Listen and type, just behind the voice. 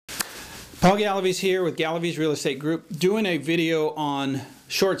Paul Galaviz here with Galaviz Real Estate Group, doing a video on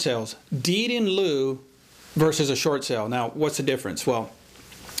short sales. Deed in lieu versus a short sale. Now, what's the difference? Well,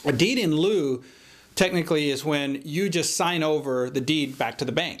 a deed in lieu technically is when you just sign over the deed back to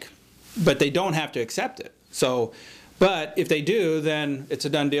the bank, but they don't have to accept it. But if they do, then it's a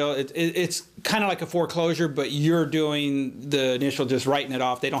done deal. It's kind of like a foreclosure, but you're doing the initial, just writing it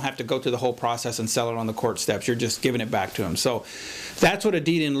off. They don't have to go through the whole process and sell it on the court steps. You're just giving it back to them. So that's what a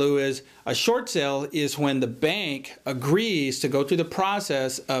deed in lieu is. A short sale is when the bank agrees to go through the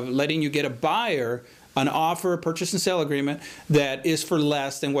process of letting you get a buyer an offer, a purchase and sale agreement that is for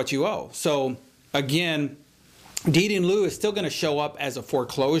less than what you owe. So again, deed in lieu is still going to show up as a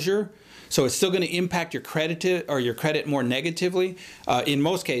foreclosure. So it's still going to impact your credit more negatively. In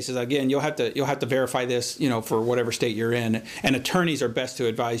most cases, again, you'll have to verify this, for whatever state you're in, and attorneys are best to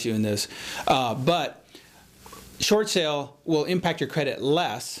advise you in this. But short sale will impact your credit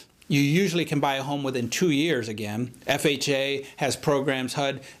less. You usually can buy a home within 2 years again. FHA has programs,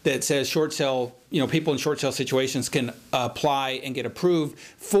 HUD, that says short sale, people in short sale situations can apply and get approved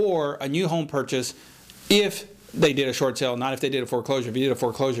for a new home purchase if they did a short sale, not if they did a foreclosure. If you did a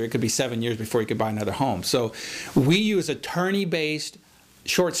foreclosure, it could be 7 years before you could buy another home. So we use attorney-based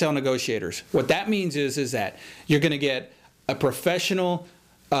short sale negotiators. What that means is that you're going to get a professional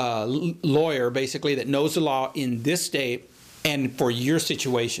lawyer, basically, that knows the law in this state and for your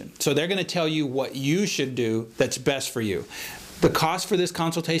situation. So they're going to tell you what you should do that's best for you. The cost for this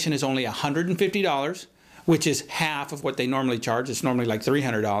consultation is only $150. Which is half of what they normally charge. It's normally like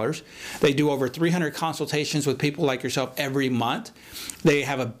 $300. They do over 300 consultations with people like yourself every month. They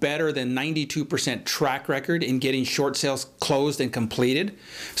have a better than 92% track record in getting short sales closed and completed.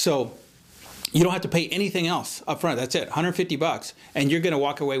 So you don't have to pay anything else up front. That's it, $150. And you're going to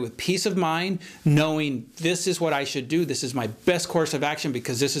walk away with peace of mind knowing this is what I should do. This is my best course of action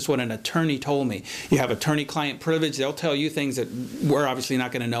because this is what an attorney told me. You have attorney-client privilege. They'll tell you things that we're obviously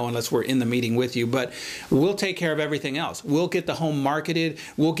not going to know unless we're in the meeting with you. But we'll take care of everything else. We'll get the home marketed.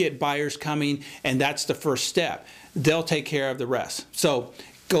 We'll get buyers coming. And that's the first step. They'll take care of the rest. So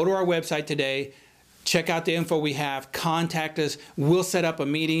go to our website today. Check out the info we have, contact us. We'll set up a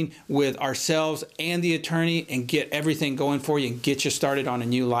meeting with ourselves and the attorney and get everything going for you and get you started on a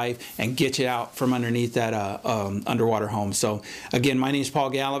new life and get you out from underneath that underwater home. So again, my name is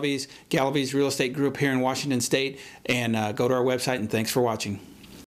Paul Galaviz, Galaviz Real Estate Group here in Washington State, and go to our website, and thanks for watching.